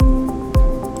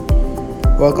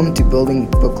Welcome to Building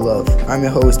Book Love. I'm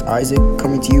your host, Isaac,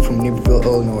 coming to you from Naperville,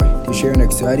 Illinois, to share an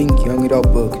exciting young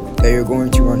adult book that you're going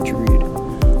to want to read.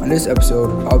 On this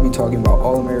episode, I'll be talking about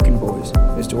All American Boys,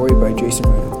 a story by Jason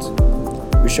Reynolds.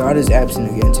 Rashad is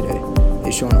absent again today.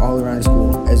 It's shown all around the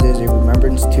school, as is a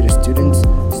remembrance to the students,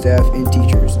 staff, and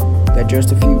teachers that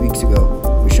just a few weeks ago,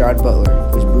 Rashad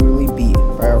Butler was brutally beat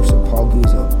by Officer Paul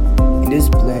Guzzo. In this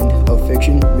blend of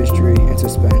fiction, mystery, and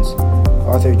suspense,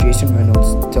 author Jason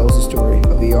Reynolds tells the story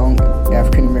of a young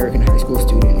African-American high school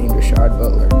student named Rashad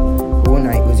Butler, who one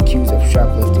night was accused of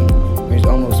shoplifting and was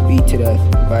almost beat to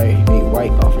death by a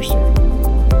white officer.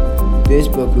 This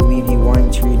book will leave you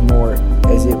wanting to read more,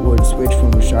 as it would switch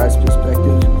from Rashad's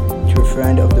perspective to a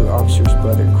friend of the officer's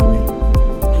brother, Quinn.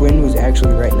 Quinn was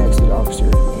actually right next to the officer,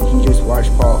 and he just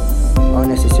watched Paul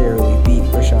unnecessarily beat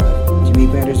Rashad. To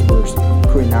make matters worse,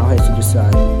 Quinn now has to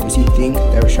decide, does he think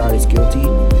that Rashad is guilty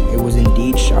and was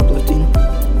indeed shoplifting,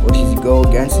 or does he go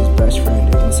against his best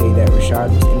friend and say that Rashad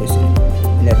was innocent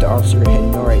and that the officer had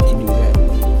no right to do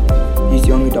that? This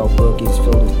young adult book is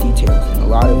filled with details and a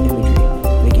lot of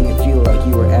imagery, making it feel like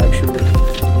you are actually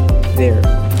there.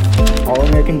 All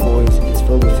American Boys is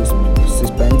filled with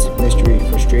suspense, mystery,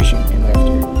 frustration, and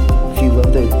laughter. If you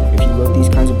love these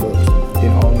kinds of books,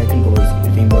 then All American Boys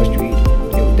is a must-read,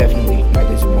 and it will definitely not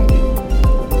disappoint you.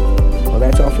 Well,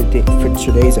 that's all for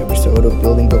today's episode of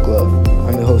Building Book Love.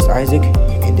 I'm your host, Isaac,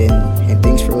 and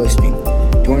thanks for listening.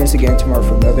 Join us again tomorrow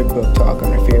for another book talk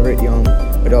on our favorite young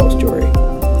adult story.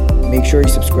 Make sure you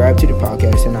subscribe to the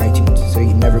podcast on iTunes so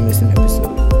you never miss an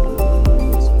episode.